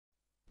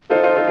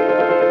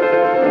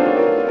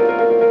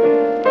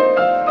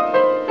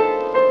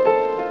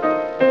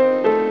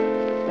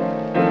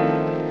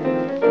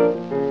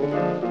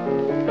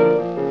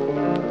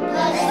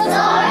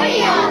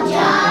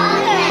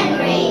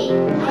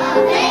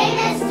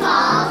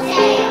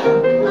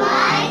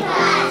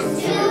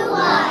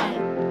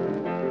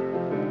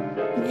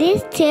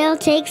tale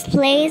takes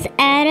place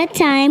at a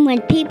time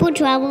when people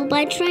traveled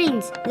by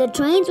trains. The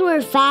trains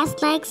were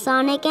fast like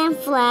Sonic and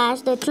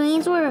Flash. The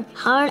trains were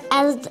hard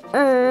as the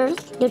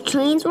earth. The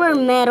trains were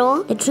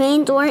metal. The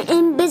trains were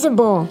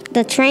invisible.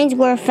 The trains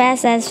were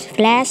fast as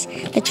Flash.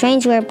 The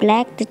trains were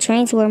black. The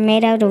trains were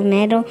made out of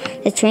metal.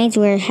 The trains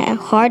were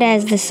hard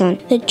as the sun.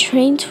 The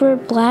trains were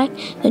black.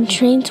 The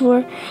trains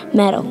were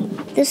metal.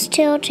 This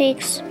tale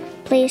takes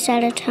place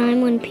at a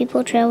time when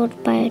people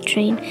traveled by a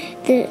train.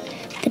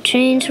 The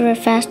trains were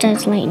fast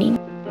as lightning.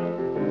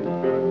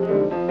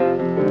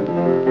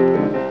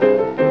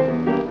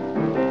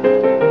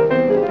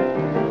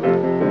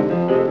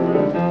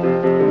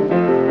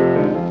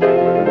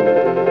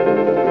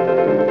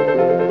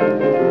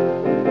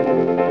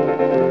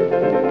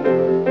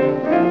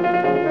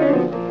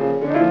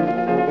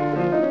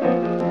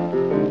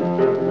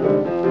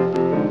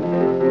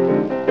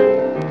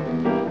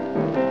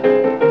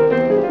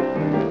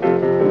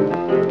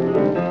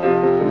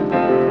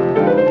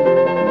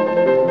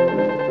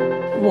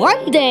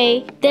 One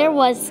day, there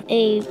was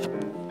a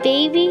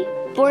baby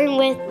born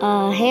with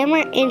a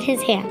hammer in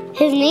his hand.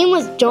 His name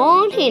was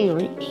John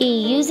Henry.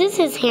 He uses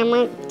his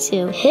hammer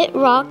to hit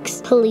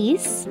rocks,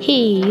 police.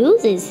 He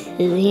uses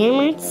his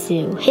hammer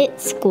to hit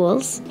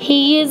schools.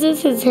 He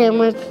uses his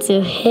hammer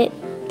to hit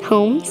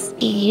homes.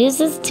 He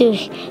uses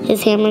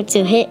his hammer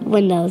to hit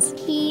windows.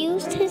 He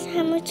used his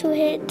hammer to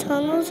hit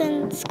tunnels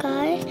and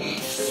sky.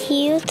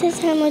 He used his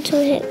hammer to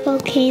hit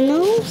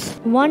volcanoes.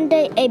 One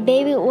day, a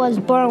baby was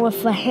born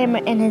with a hammer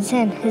in his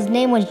hand. His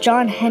name was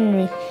John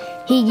Henry.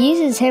 He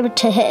uses his hammer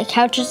to hit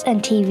couches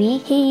and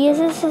TV. He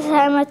uses his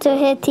hammer to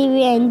hit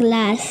TV and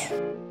glass.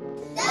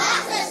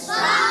 That's a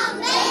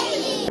strong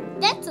baby.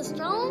 That's a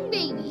strong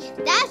baby.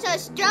 That's a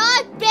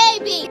strong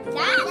baby.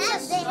 That's a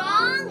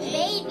strong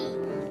baby.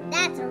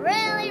 That's a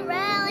really,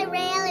 really,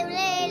 really,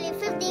 really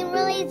 15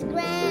 really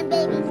grand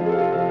baby.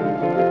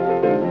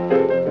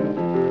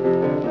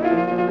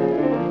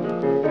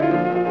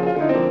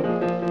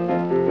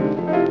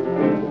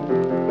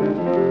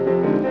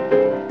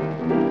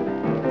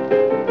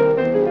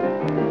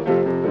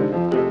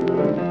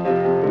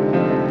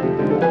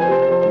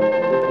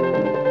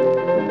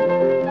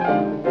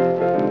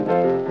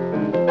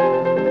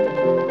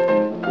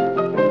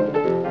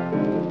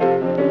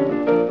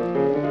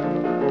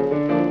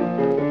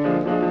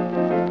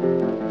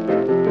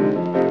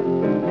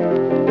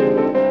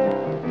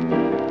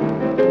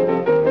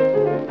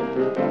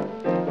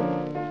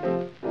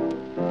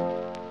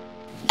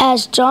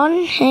 As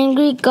John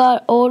Henry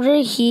got older,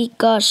 he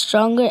got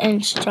stronger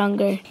and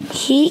stronger.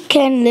 He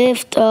can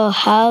lift a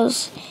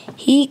house.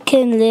 He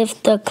can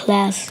lift a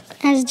class.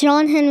 As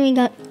John Henry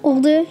got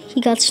older,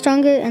 he got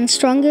stronger and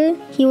stronger.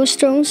 He was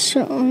so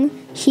strong,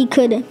 he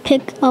could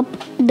pick up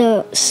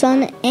the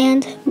sun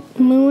and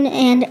moon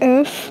and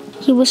earth.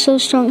 He was so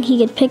strong, he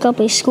could pick up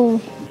a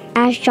school.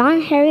 As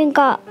John Henry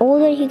got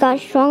older, he got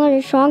stronger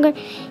and stronger.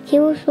 He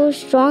was so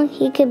strong,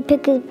 he could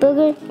pick his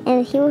booger,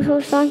 and he was so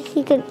strong,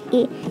 he could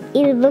eat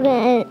a booger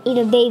and eat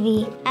a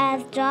baby.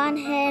 As John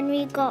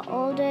Henry got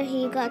older,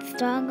 he got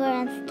stronger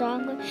and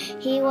stronger.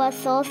 He was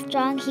so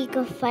strong, he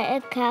could fight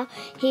a cow.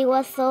 He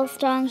was so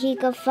strong, he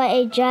could fight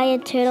a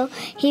giant turtle.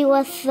 He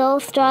was so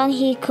strong,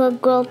 he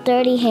could grow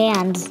 30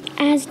 hands.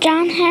 As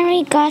John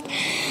Henry got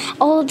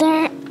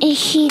older,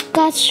 he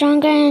got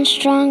stronger and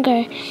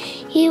stronger.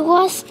 He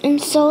was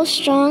so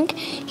strong,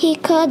 he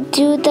could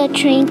do the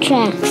train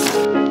tracks.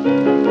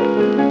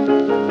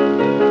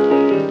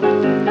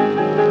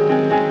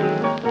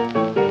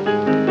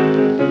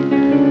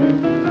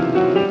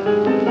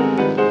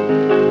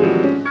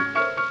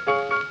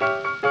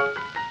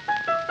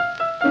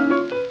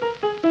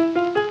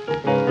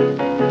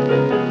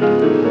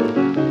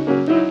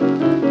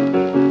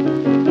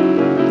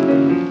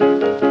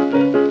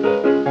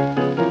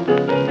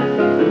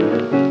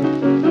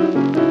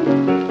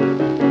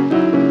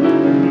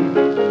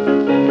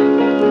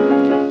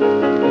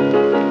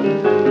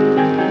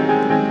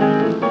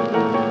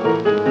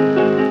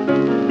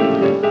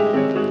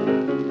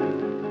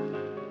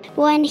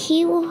 When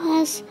he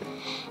was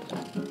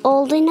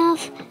old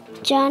enough,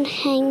 John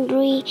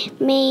Henry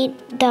made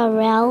the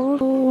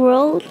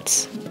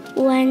railroads.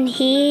 When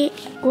he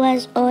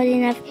was old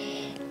enough,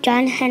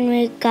 John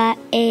Henry got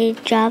a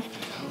job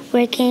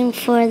working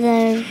for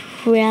the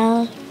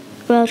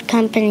railroad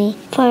company.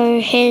 For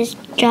his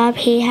job,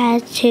 he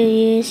had to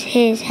use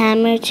his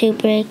hammer to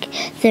break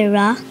the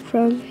rock.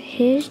 From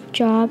his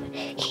job,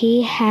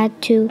 he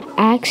had to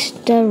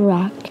ask the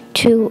rock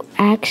to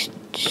act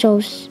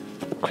so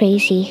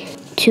crazy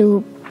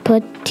to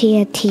put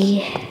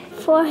TNT.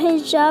 For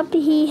his job,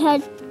 he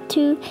had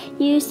to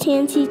use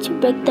TNT to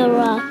break the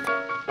rock.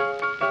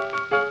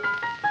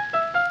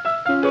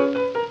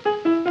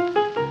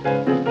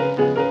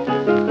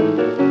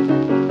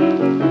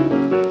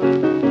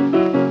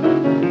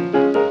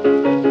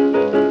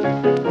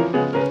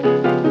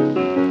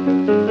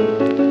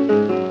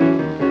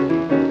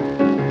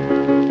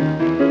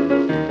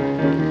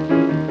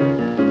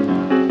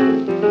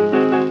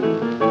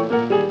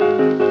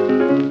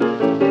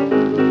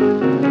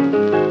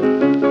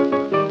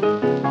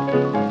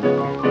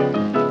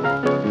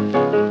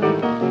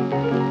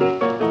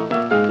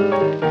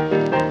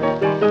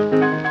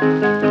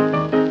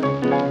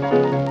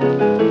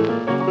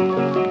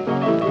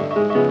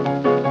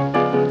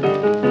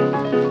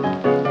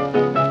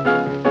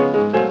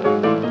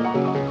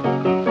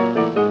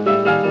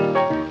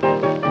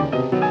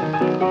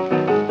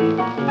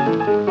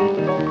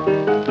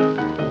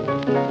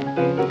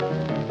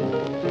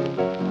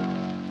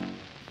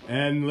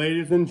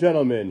 Ladies and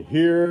gentlemen,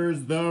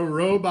 here's the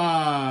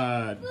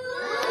robot.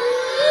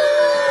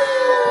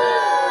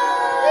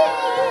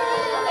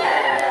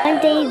 One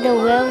day,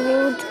 the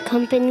railroad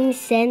company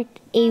sent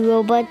a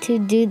robot to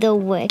do the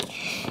work.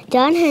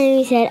 John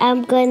Henry said,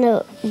 I'm going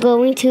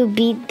to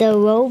beat the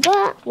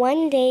robot.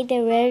 One day,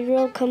 the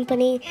railroad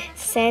company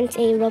sent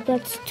a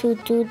robot to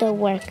do the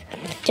work.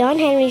 John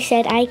Henry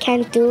said, I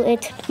can't do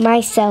it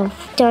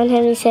myself. John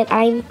Henry said,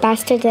 I'm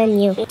faster than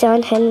you.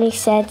 John Henry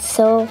said,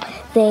 so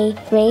they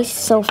raced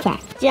so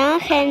fast. John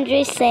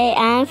Henry said,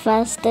 I'm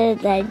faster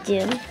than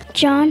you.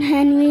 John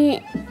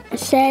Henry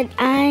said,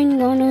 I'm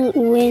gonna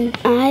win.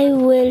 I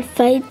will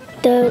fight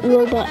the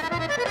robot.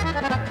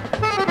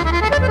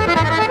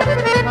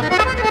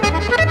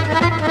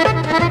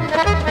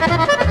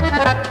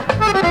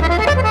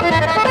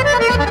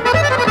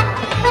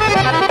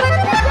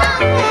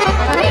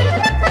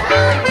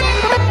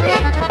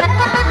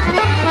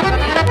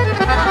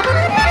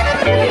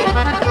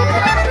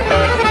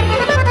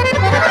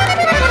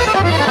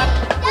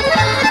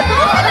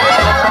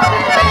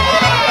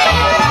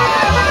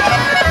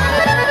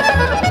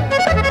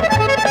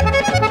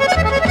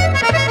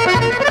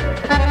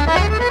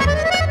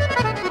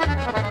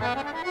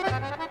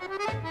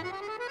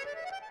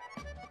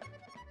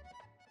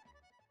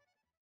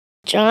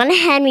 John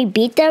Henry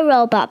beat the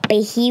robot,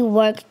 but he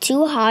worked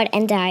too hard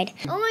and died.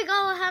 Oh my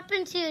God, what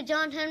happened to you,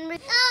 John Henry?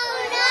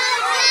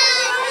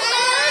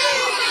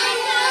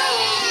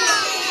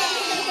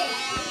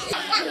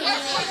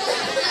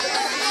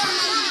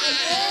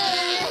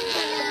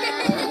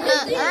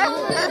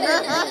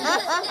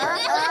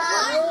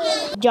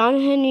 John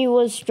Henry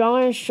was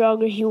stronger and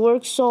stronger. He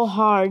worked so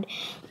hard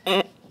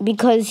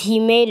because he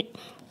made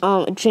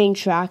a train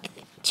track.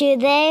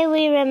 Today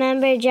we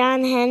remember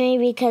John Henry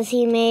because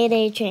he made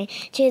a train.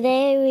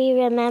 Today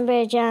we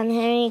remember John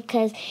Henry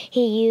because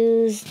he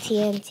used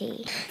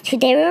TNT.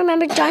 Today we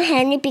remember John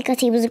Henry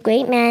because he was a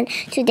great man.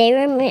 Today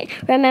we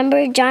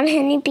remember John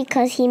Henry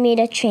because he made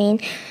a train.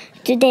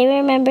 Today we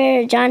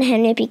remember John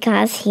Henry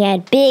because he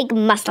had big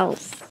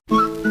muscles.